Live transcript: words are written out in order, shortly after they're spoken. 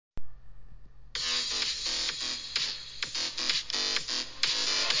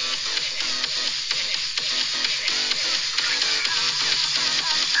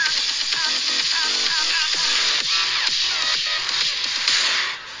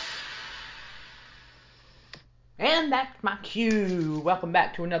And that's my cue. Welcome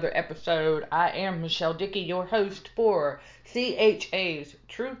back to another episode. I am Michelle Dickey, your host for CHA's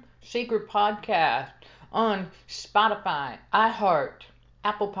Truth Seeker podcast on Spotify, iHeart,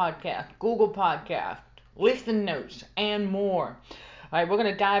 Apple Podcast, Google Podcast, Listen Notes, and more. All right, we're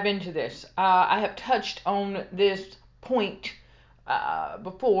going to dive into this. I have touched on this point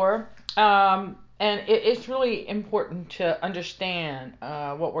before, and it's really important to understand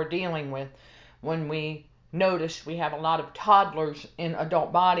what we're dealing with when we notice we have a lot of toddlers in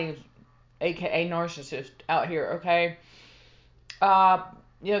adult bodies, aka narcissists, out here. Okay, uh,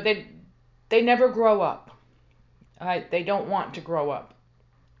 they never grow up. Right? They don't want to grow up.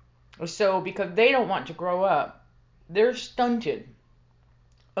 So because they don't want to grow up, they're stunted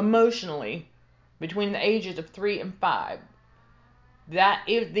emotionally between the ages of 3 and 5. That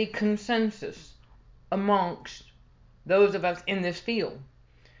is the consensus amongst those of us in this field.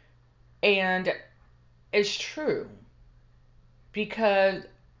 And it's true because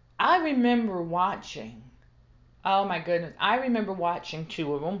I remember watching, oh my goodness, I remember watching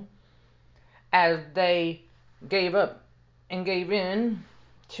two of them as they gave up and gave in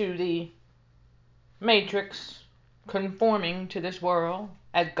to the matrix, conforming to this world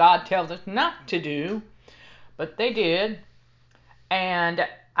as God tells us not to do, but they did. And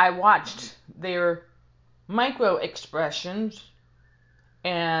I watched their micro expressions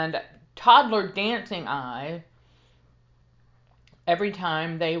and toddler dancing eyes every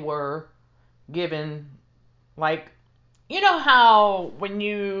time they were given, like, you know how when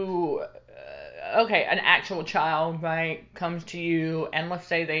you, an actual child, right, comes to you and let's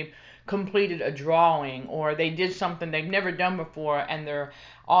say they've completed a drawing or they did something they've never done before and they're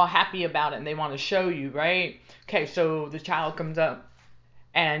all happy about it and they want to show you, right? Okay, so the child comes up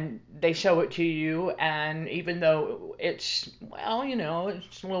and they show it to you, and even though it's, well,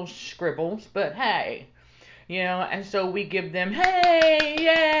 it's little scribbles, but hey, and so we give them, hey,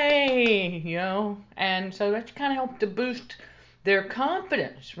 yay, and so that's kind of helped to boost their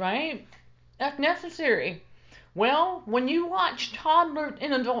confidence, right? That's necessary. Well, when you watch toddlers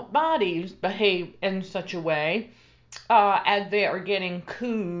in adult bodies behave in such a way, as they are getting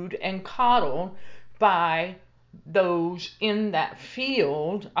cooed and coddled by those in that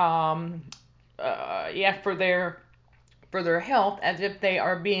field, for their health, as if they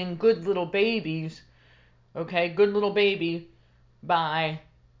are being good little babies, okay, good little baby, by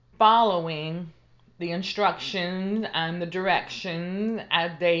following the instructions and the directions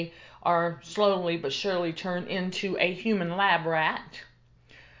as they are slowly but surely turned into a human lab rat.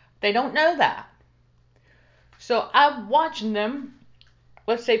 They don't know that. So I'm watching them.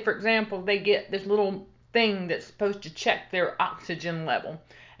 Let's say, for example, they get this little thing that's supposed to check their oxygen level.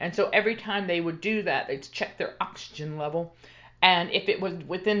 And so every time they would do that, they'd check their oxygen level. And if it was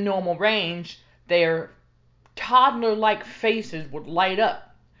within normal range, their toddler-like faces would light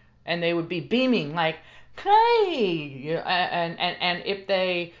up. And they would be beaming like, hey! And if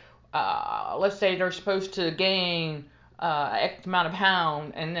they, let's say they're supposed to gain X amount of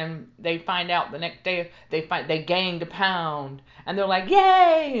pound, and then they find out the next day they gained a pound, and they're like,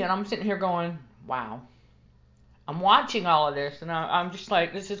 yay! And I'm sitting here going, wow. I'm watching all of this, and I'm just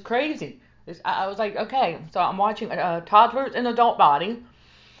like, this is crazy. I was like, okay, so I'm watching toddlers in adult body,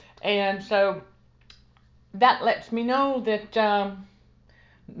 and so that lets me know that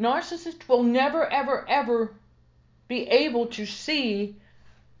narcissists will never, ever, ever be able to see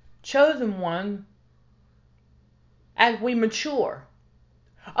chosen one as we mature.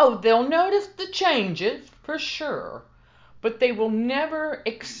 Oh, they'll notice the changes, for sure, but they will never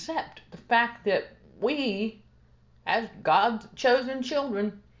accept the fact that we, as God's chosen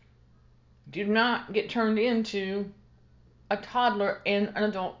children, do not get turned into a toddler in an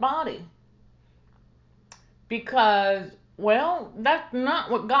adult body. Because, well, that's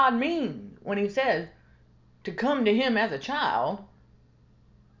not what God means when he says to come to him as a child.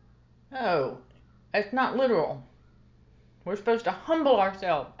 No, it's not literal. We're supposed to humble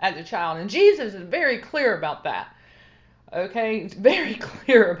ourselves as a child. And Jesus is very clear about that. Okay? He's very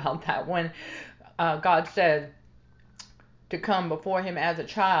clear about that. When God said to come before him as a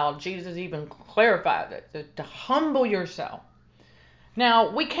child, Jesus even clarifies it, to humble yourself.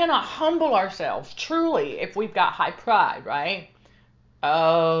 Now, we cannot humble ourselves truly if we've got high pride, right?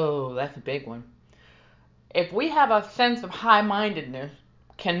 Oh, that's a big one. If we have a sense of high-mindedness,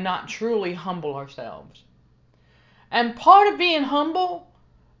 cannot truly humble ourselves. And part of being humble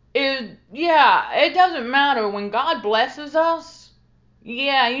is, it doesn't matter when God blesses us.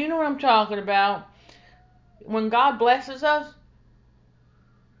 Yeah, you know what I'm talking about. When God blesses us,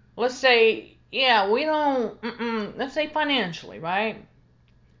 let's say, we don't, let's say financially, right?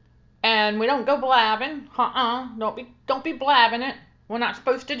 And we don't go blabbing. Don't be blabbing it. We're not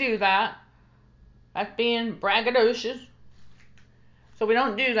supposed to do that. That's being braggadocious. So we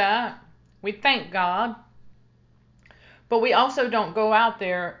don't do that. We thank God. But we also don't go out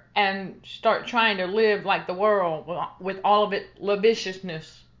there and start trying to live like the world with all of its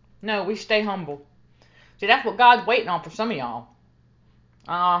lasciviousness. No, we stay humble. See, that's what God's waiting on for some of y'all.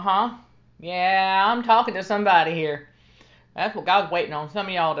 Uh-huh. Yeah, I'm talking to somebody here. That's what God's waiting on. Some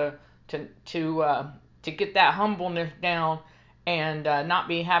of y'all to get that humbleness down and not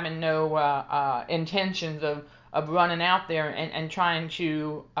be having no intentions of running out there and trying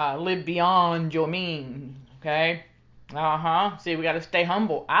to live beyond your means. Okay? Uh-huh. See, we got to stay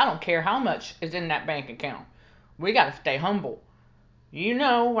humble. I don't care how much is in that bank account. We got to stay humble. You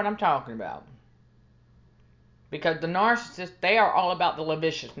know what I'm talking about. Because the narcissists, they are all about the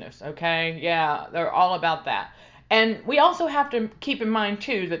lasciviousness, okay? Yeah, they're all about that. And we also have to keep in mind,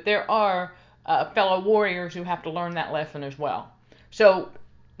 too, that there are fellow warriors who have to learn that lesson as well. So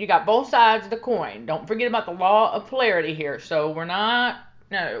you got both sides of the coin. Don't forget about the law of polarity here. So we're not,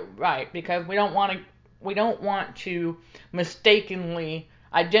 no, right, because we don't want to mistakenly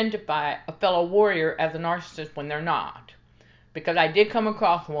identify a fellow warrior as a narcissist when they're not. Because I did come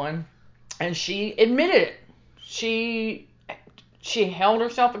across one, and she admitted it. She held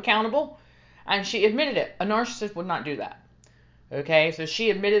herself accountable, and she admitted it. A narcissist would not do that. Okay, so she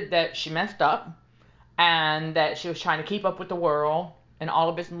admitted that she messed up, and that she was trying to keep up with the world and all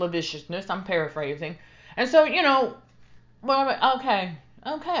of its lasciviousness. I'm paraphrasing. And so, well, okay,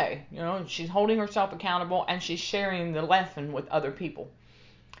 she's holding herself accountable, and she's sharing the lesson with other people.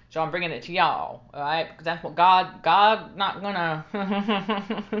 So I'm bringing it to y'all, all right? Because that's what God not gonna,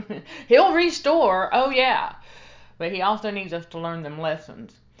 He'll restore, oh yeah. But He also needs us to learn them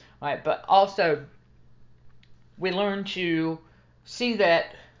lessons, all right? But also, we learn to see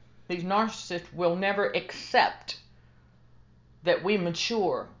that these narcissists will never accept that we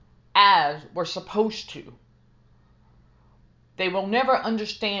mature as we're supposed to. They will never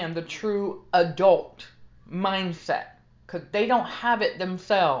understand the true adult mindset because they don't have it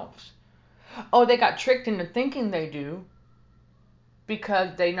themselves. Oh, they got tricked into thinking they do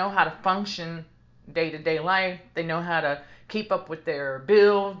because they know how to function day-to-day life. They know how to keep up with their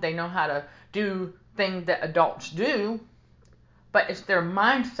bills. They know how to do things that adults do. But it's their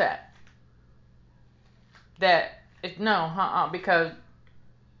mindset that it's because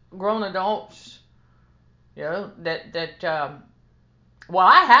grown adults, well,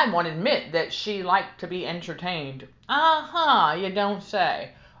 I had one admit that she liked to be entertained. You don't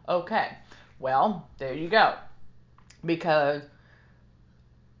say. Okay, well, there you go. Because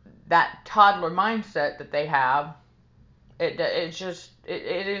that toddler mindset that they have, it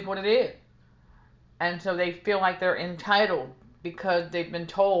is what it is. And so they feel like they're entitled because they've been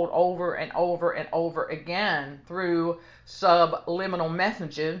told over and over and over again through subliminal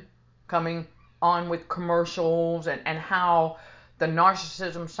messages coming on with commercials and how the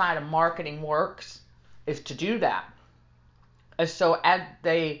narcissism side of marketing works is to do that. And so as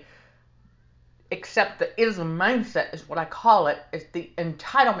they accept the ism mindset is what I call it, it's the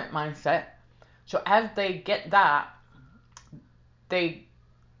entitlement mindset. So as they get that, they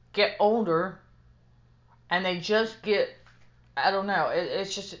get older and they just get, I don't know,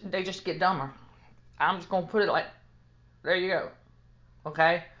 they just get dumber. I'm just going to put it like, there you go.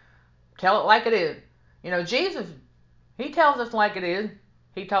 Okay? Tell it like it is. Jesus, He tells us like it is.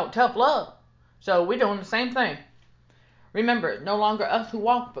 He taught tough love. So we're doing the same thing. Remember, it's no longer us who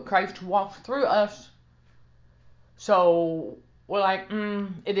walk, but Christ who walks through us. So we're like,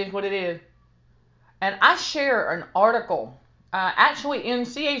 it is what it is. And I share an article, actually in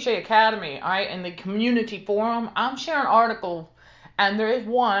CHA Academy, all right, in the community forum. I'm sharing articles, and there is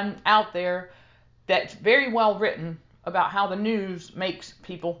one out there that's very well written about how the news makes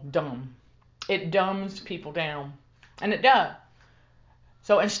people dumb. It dumbs people down, and it does.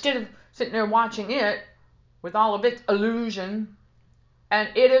 So instead of sitting there watching it with all of its illusion, and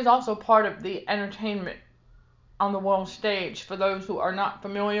it is also part of the entertainment on the world stage for those who are not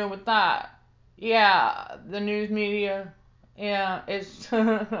familiar with that. Yeah, the news media, yeah, is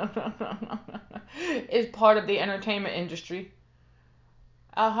is part of the entertainment industry.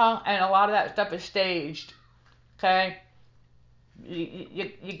 And a lot of that stuff is staged. Okay,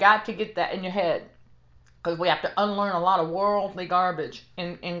 you got to get that in your head, because we have to unlearn a lot of worldly garbage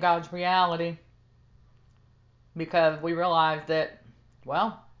in God's reality, because we realize that,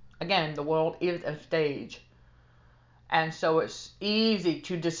 well, again, the world is a stage, and so it's easy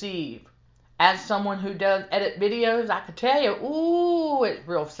to deceive. As someone who does edit videos, I could tell you, it's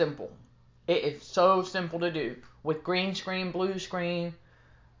real simple. It is so simple to do with green screen, blue screen.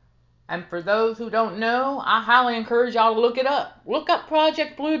 And for those who don't know, I highly encourage y'all to look it up. Look up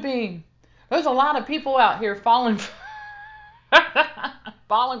Project Bluebeam. There's a lot of people out here falling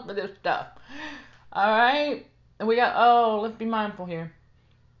falling for this stuff. All right? And let's be mindful here.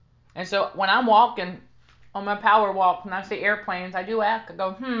 And so when I'm walking on my power walk and I see airplanes, I do ask, I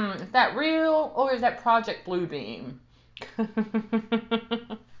go, is that real or is that Project Bluebeam?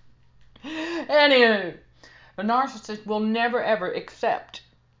 Anywho, the narcissist will never ever accept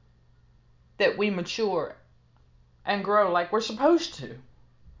that we mature and grow like we're supposed to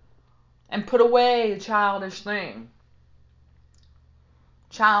and put away childish things.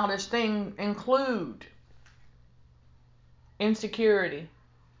 Childish things include insecurity,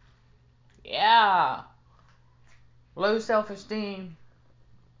 low self-esteem,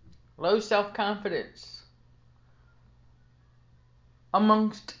 low self-confidence,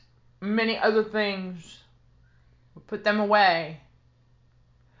 amongst many other things. We put them away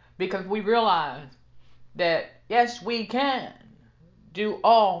because we realize that, yes, we can do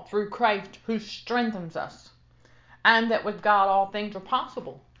all through Christ who strengthens us, and that with God all things are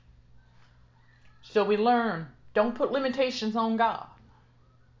possible. So we learn, don't put limitations on God.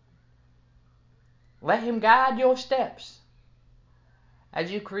 Let Him guide your steps.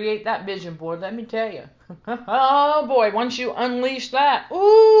 As you create that vision board, let me tell you, oh boy, once you unleash that,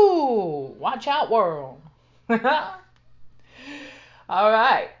 ooh, watch out, world. All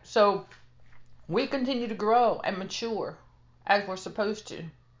right, so we continue to grow and mature as we're supposed to.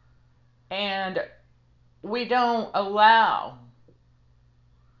 And we don't allow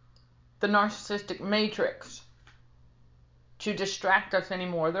the narcissistic matrix to distract us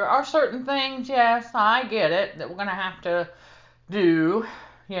anymore. There are certain things, yes, I get it, that we're going to have to do,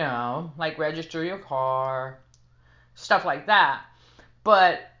 like register your car, stuff like that.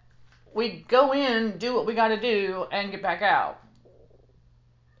 But we go in, do what we got to do, and get back out.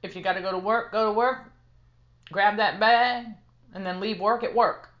 If you got to go to work, grab that bag, and then leave work at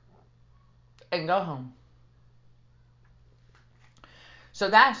work, and go home. So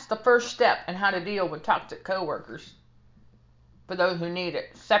that's the first step in how to deal with toxic coworkers. For those who need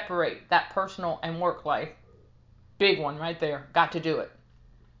it, separate that personal and work life. Big one right there. Got to do it.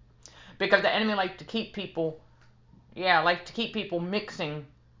 Because the enemy likes to keep people mixing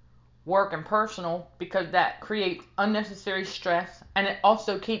work and personal, because that creates unnecessary stress, and it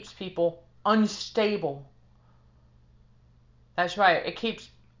also keeps people unstable. That's right. It keeps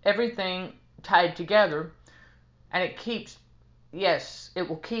everything tied together, and it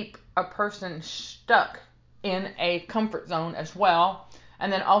will keep a person stuck in a comfort zone as well,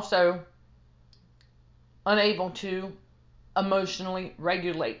 and then also unable to emotionally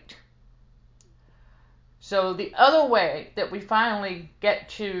regulate. So the other way that we finally get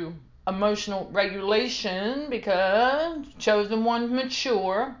to emotional regulation, because chosen ones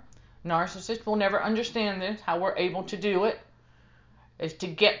mature, narcissists will never understand this, how we're able to do it, is to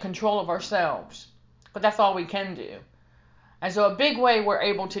get control of ourselves. But that's all we can do. And so a big way we're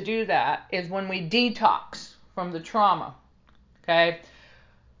able to do that is when we detox from the trauma. Okay?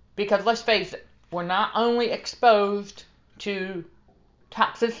 Because let's face it, we're not only exposed to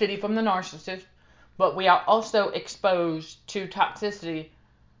toxicity from the narcissist, but we are also exposed to toxicity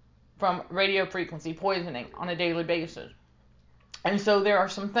from radio frequency poisoning on a daily basis. And so there are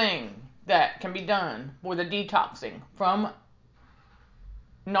some things that can be done for the detoxing from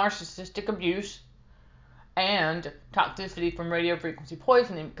narcissistic abuse and toxicity from radio frequency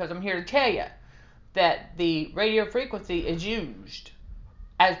poisoning, because I'm here to tell you that the radio frequency is used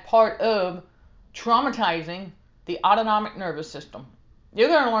as part of traumatizing the autonomic nervous system. You're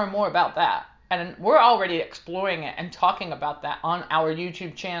going to learn more about that. And we're already exploring it and talking about that on our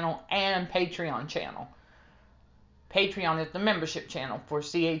YouTube channel and Patreon channel. Patreon is the membership channel for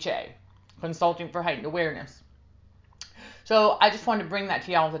CHA, Consulting for Heightened Awareness. So I just wanted to bring that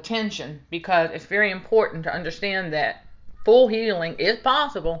to y'all's attention, because it's very important to understand that full healing is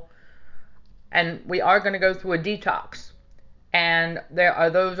possible, and we are going to go through a detox. And there are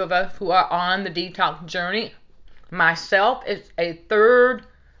those of us who are on the detox journey. Myself, it's a third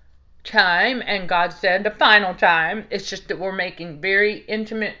time, and God said the final time. It's just that we're making very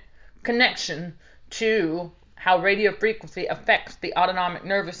intimate connection to how radio frequency affects the autonomic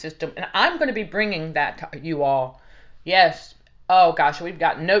nervous system, and I'm going to be bringing that to you all. Yes, oh gosh, we've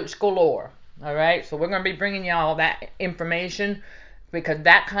got notes galore. All right, so we're going to be bringing y'all that information, because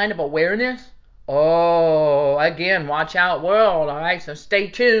that kind of awareness, again, watch out, world. All right, so stay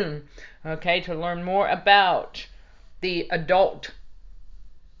tuned, okay, to learn more about the adult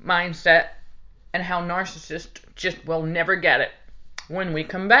mindset and how narcissists just will never get it when we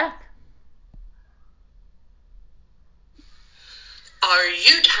come back. Are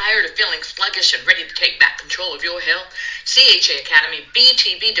you tired of feeling sluggish and ready to take back control of your health? CHA Academy,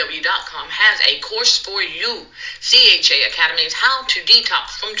 BTBW.com has a course for you. CHA Academy's How to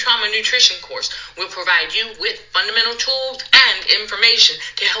Detox from Trauma Nutrition course will provide you with fundamental tools and information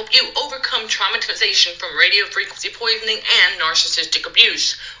to help you overcome traumatization from radio frequency poisoning and narcissistic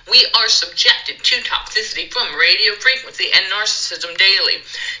abuse. We are subjected to toxicity from radio frequency and narcissism daily.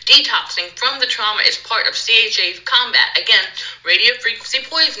 Detoxing from the trauma is part of CHA's combat against radio frequency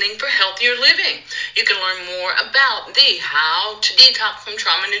poisoning for healthier living. You can learn more about the How to Detox from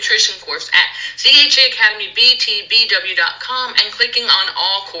Trauma Nutrition course at CHAacademybtbw.com and clicking on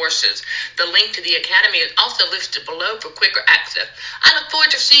all courses. The link to the academy is also listed below for quicker access. I look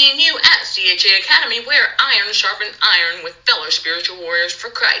forward to seeing you at CHA Academy, where iron sharpens iron with fellow spiritual warriors for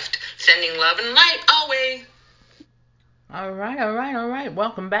Christ. Sending love and light always. All right.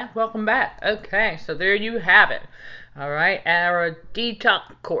 Welcome back. Okay, so there you have it. All right, our detox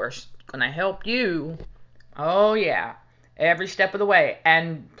course going to help you. Oh, yeah, every step of the way.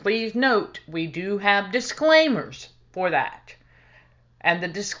 And please note, we do have disclaimers for that. And the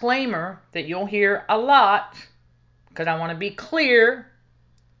disclaimer that you'll hear a lot, because I want to be clear,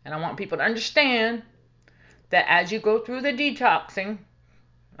 and I want people to understand that as you go through the detoxing,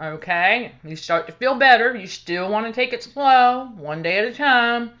 okay, you start to feel better. You still want to take it slow, one day at a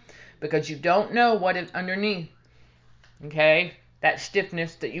time, because you don't know what is underneath. Okay, that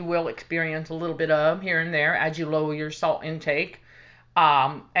stiffness that you will experience a little bit of here and there as you lower your salt intake.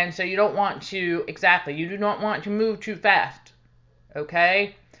 And so you don't want to, you do not want to move too fast.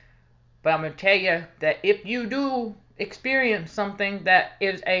 Okay, but I'm going to tell you that if you do experience something that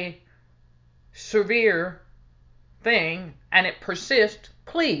is a severe thing and it persists,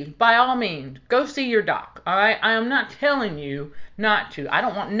 please, by all means, go see your doc. All right, I am not telling you not to. I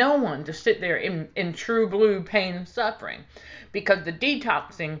don't want no one to sit there in true blue pain and suffering, because the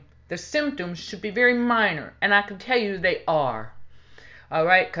detoxing, the symptoms should be very minor, and I can tell you they are. All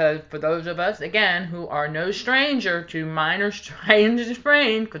right, because for those of us, again, who are no stranger to minor strains and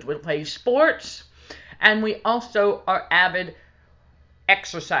strains, because we play sports, and we also are avid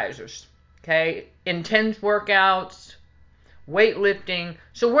exercisers, okay, intense workouts, weightlifting,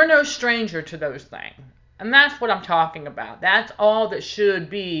 so we're no stranger to those things. And that's what I'm talking about. That's all that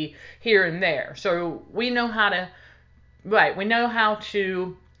should be here and there. So we know how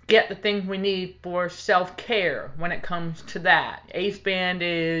to get the things we need for self-care when it comes to that. Ace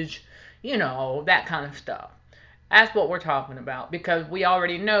bandage, that kind of stuff. That's what we're talking about, because we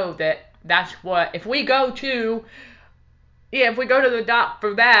already know that that's what, if we go to the doc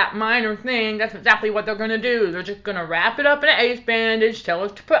for that minor thing, that's exactly what they're going to do. They're just going to wrap it up in an ace bandage, tell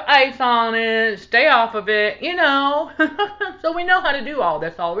us to put ice on it, stay off of it, So we know how to do all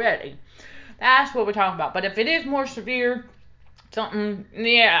this already. That's what we're talking about. But if it is more severe, then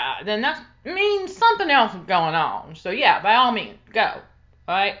that means something else is going on. So yeah, by all means, go.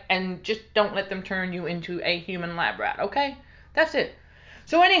 All right? And just don't let them turn you into a human lab rat, okay? That's it.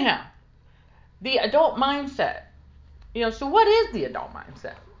 So anyhow, the adult mindset. So what is the adult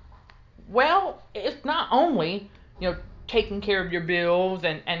mindset? Well, it's not only, taking care of your bills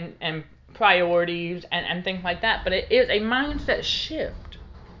and priorities and things like that, but it is a mindset shift.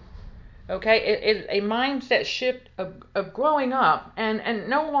 Okay? It is a mindset shift of growing up and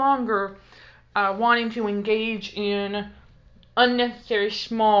no longer wanting to engage in unnecessary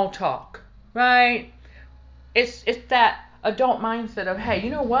small talk, right? It's that adult mindset of, hey, you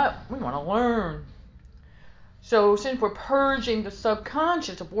know what? We want to learn. So since we're purging the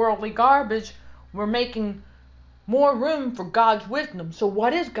subconscious of worldly garbage, we're making more room for God's wisdom. So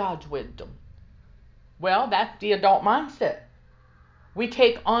what is God's wisdom? Well, that's the adult mindset. We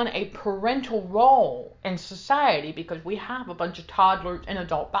take on a parental role in society because we have a bunch of toddlers and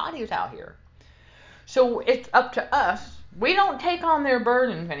adult bodies out here. So it's up to us. We don't take on their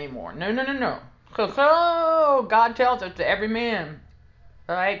burdens anymore. No. So God tells us that every man,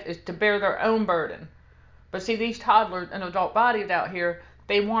 right, is to bear their own burden. But see, these toddlers and adult bodies out here,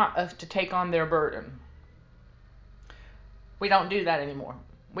 they want us to take on their burden. We don't do that anymore.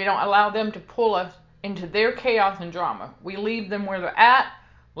 We don't allow them to pull us into their chaos and drama. We leave them where they're at.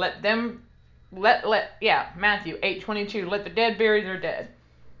 Matthew 8:22, let the dead bury their dead.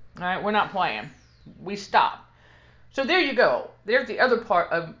 All right, we're not playing. We stop. So there you go. There's the other part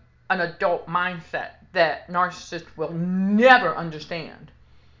of an adult mindset that narcissists will never understand.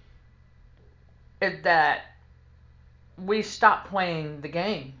 Is that we stop playing the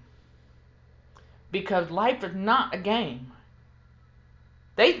game. Because life is not a game.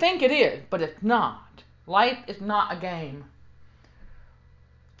 They think it is, but it's not. Life is not a game.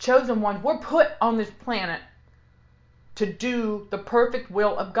 Chosen ones, we're put on this planet to do the perfect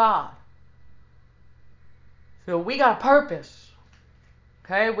will of God. So we got a purpose.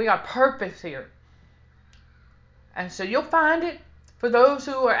 Okay, we got purpose here. And so you'll find it. For those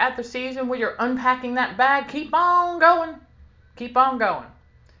who are at the season where you're unpacking that bag, keep on going. Keep on going.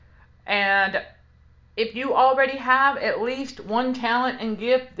 And if you already have at least one talent and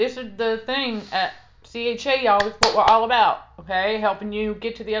gift, this is the thing at CHA, y'all. It's what we're all about. Okay, helping you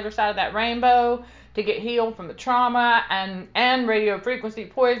get to the other side of that rainbow, to get healed from the trauma and radio frequency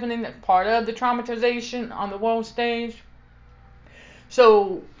poisoning that's part of the traumatization on the world stage.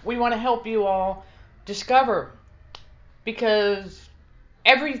 So we want to help you all discover, because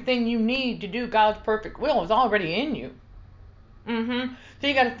everything you need to do God's perfect will is already in you. So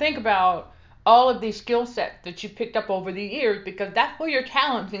you got to think about all of these skill sets that you picked up over the years, because that's where your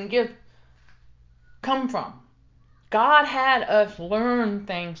talents and gifts come from. God had us learn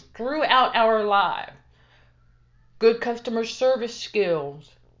things throughout our lives. Good customer service skills.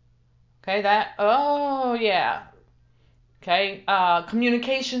 Okay, Okay,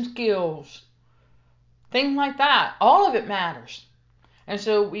 communication skills. Things like that. All of it matters. And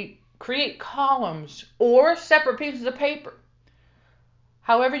so we create columns or separate pieces of paper.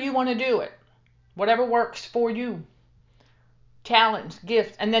 However you want to do it. Whatever works for you. Talents,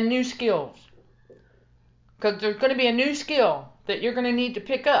 gifts, and then new skills. Because there's going to be a new skill that you're going to need to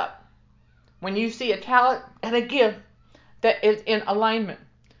pick up when you see a talent and a gift that is in alignment.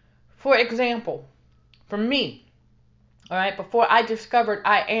 For example, for me, all right, before I discovered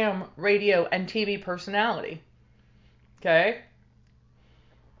I am radio and TV personality, okay,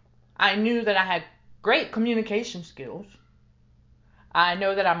 I knew that I had great communication skills. I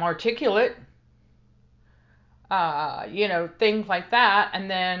know that I'm articulate, things like that. And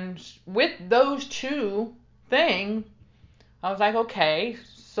then with those two things, I was like, okay,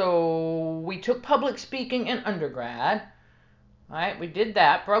 so we took public speaking in undergrad. All right, we did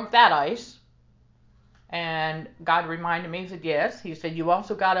that, broke that ice. And God reminded me, he said, yes. He said, you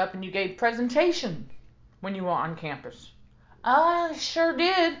also got up and you gave presentations when you were on campus. I sure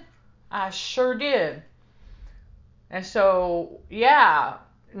did. And so, yeah,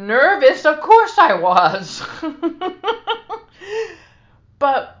 nervous, of course I was.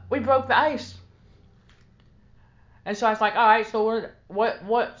 But we broke the ice. And so I was like, all right, so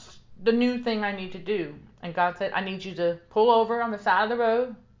what's the new thing I need to do? And God said, I need you to pull over on the side of the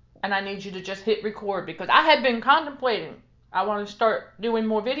road, and I need you to just hit record, because I had been contemplating, I want to start doing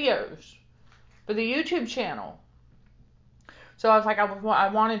more videos for the YouTube channel. So I was like, I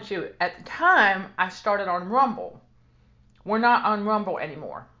wanted to. At the time, I started on Rumble. We're not on Rumble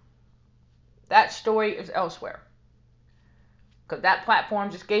anymore. That story is elsewhere. Because that platform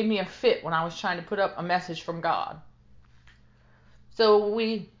just gave me a fit when I was trying to put up a message from God. So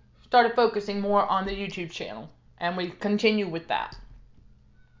we started focusing more on the YouTube channel, and we continue with that.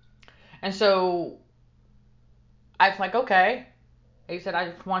 And so I was like, okay. He said, I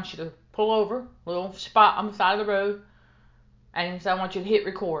just want you to pull over, a little spot on the side of the road, and he said, I want you to hit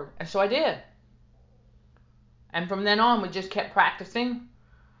record. And so I did. And from then on, we just kept practicing.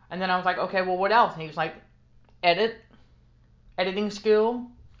 And then I was like, okay, well, what else? And he was like, editing skill.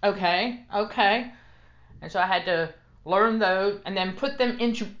 Okay. And so I had to learn those and then put them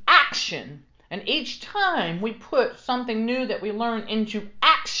into action. And each time we put something new that we learn into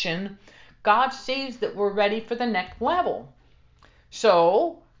action, God sees that we're ready for the next level.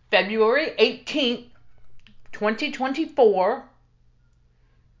 So, February 18th, 2024,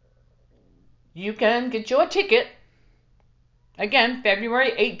 you can get your ticket. Again,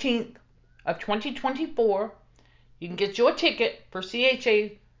 February 18th of 2024, you can get your ticket for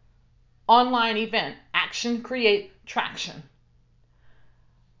CHA's online event, Action Create Traction.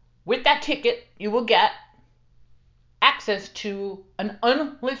 With that ticket, you will get access to an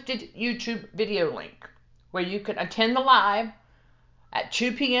unlifted YouTube video link where you can attend the live at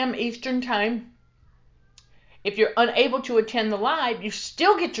 2 p.m. Eastern Time. If you're unable to attend the live, you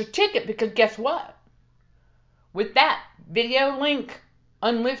still get your ticket, because guess what? With that video link,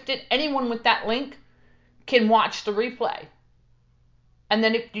 unlifted, anyone with that link can watch the replay. And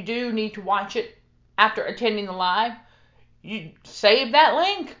then if you do need to watch it after attending the live, you save that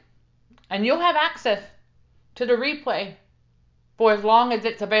link and you'll have access to the replay for as long as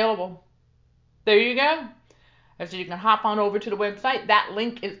it's available. There you go. And so you can hop on over to the website. That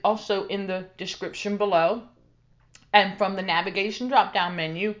link is also in the description below. And from the navigation drop-down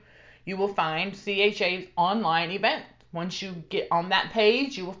menu, you will find CHA's online event. Once you get on that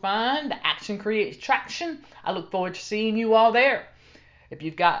page, you will find the Action Creates Traction. I look forward to seeing you all there. If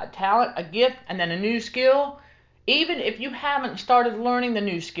you've got a talent, a gift, and then a new skill, even if you haven't started learning the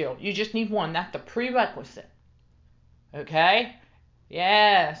new skill, you just need one. That's the prerequisite. Okay?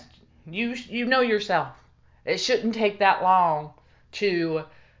 Yes. You know yourself. It shouldn't take that long to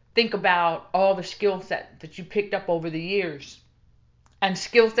think about all the skill set that you picked up over the years and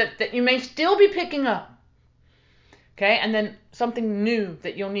skill set that you may still be picking up. Okay? And then something new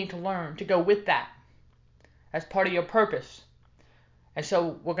that you'll need to learn to go with that as part of your purpose. And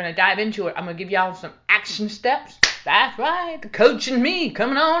so we're going to dive into it. I'm going to give y'all some action steps. That's right. The coach and me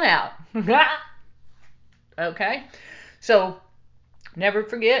coming on out. Okay? So never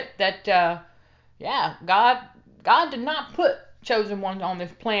forget that, God did not put chosen ones on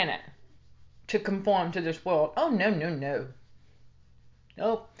this planet to conform to this world. Oh, no, no, no.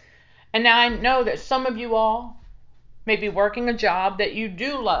 Nope. And now I know that some of you all may be working a job that you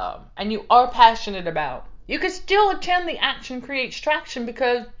do love and you are passionate about. You can still attend the Action Creates Traction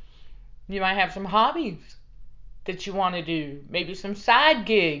because you might have some hobbies that you want to do, maybe some side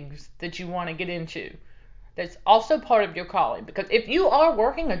gigs that you want to get into. That's also part of your calling. Because if you are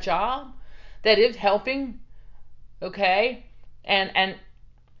working a job that is helping, okay, and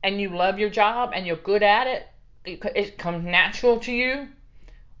you love your job and you're good at it, it comes natural to you,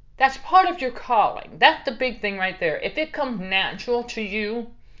 that's part of your calling. That's the big thing right there. If it comes natural to you,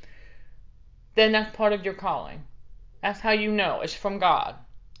 then that's part of your calling. That's how you know it's from God.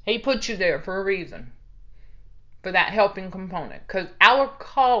 He put you there for a reason, for that helping component. Because our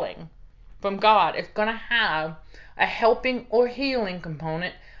calling from God is going to have a helping or healing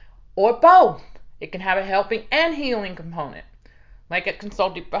component, or both. It can have a helping and healing component. Like at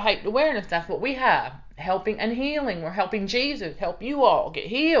Consulting for Heightened Awareness, that's what we have. Helping and healing. We're helping Jesus help you all get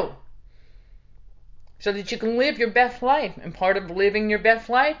healed so that you can live your best life. And part of living your best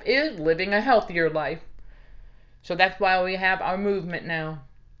life is living a healthier life. So that's why we have our movement now,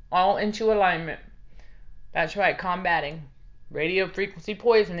 all into alignment. That's right, combating radio frequency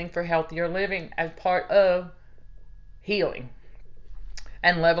poisoning for healthier living as part of healing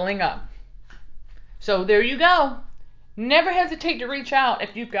and leveling up. So there you go. Never hesitate to reach out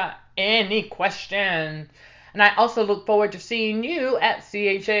if you've got any questions. And I also look forward to seeing you at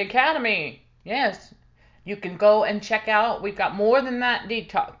CHA Academy. Yes, you can go and check out. We've got more than that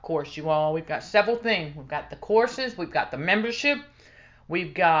detox course, you all. We've got several things. We've got the courses. We've got the membership.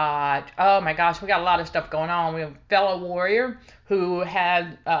 We've got, oh my gosh, we got a lot of stuff going on. We have a fellow warrior who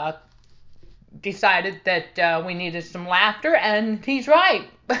had decided that we needed some laughter, and he's right.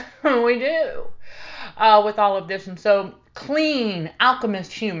 We do. With all of this. And so clean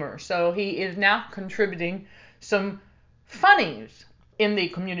alchemist humor. So he is now contributing some funnies in the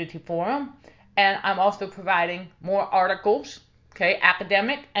community forum. And I'm also providing more articles, okay,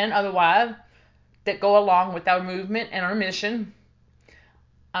 academic and otherwise, that go along with our movement and our mission.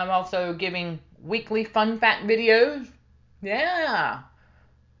 I'm also giving weekly fun fact videos. Yeah.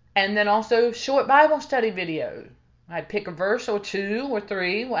 And then also short Bible study videos. I pick a verse or two or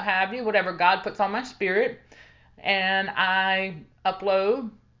three, what have you, whatever God puts on my spirit, and I upload,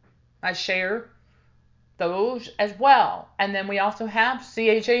 I share those as well. And then we also have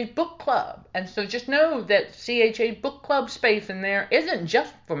CHA's book club. And so just know that CHA's book club space in there isn't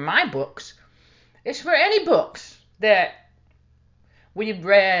just for my books. It's for any books that we've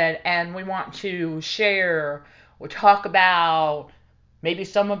read and we want to share or talk about. Maybe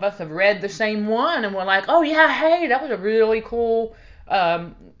some of us have read the same one and we're like, oh yeah, hey, that was a really cool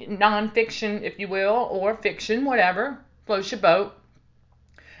nonfiction, if you will, or fiction, whatever, floats your boat.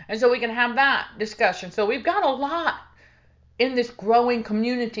 And so we can have that discussion. So we've got a lot in this growing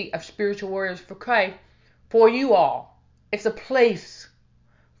community of spiritual warriors for Christ for you all. It's a place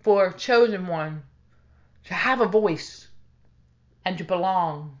for chosen one to have a voice and to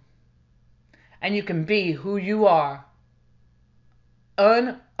belong. And you can be who you are.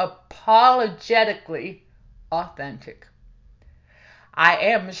 Unapologetically authentic. I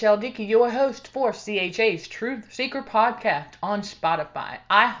am Michelle Dickey, your host for CHA's Truth Seeker Podcast on Spotify,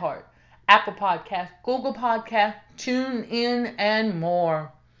 iHeart, Apple Podcast, Google Podcast, TuneIn, and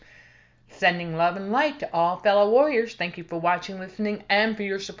more. Sending love and light to all fellow warriors. Thank you for watching, listening, and for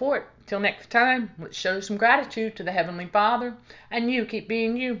your support. Till next time, let's show some gratitude to the Heavenly Father, and you keep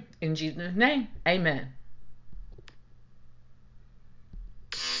being you. In Jesus' name, amen.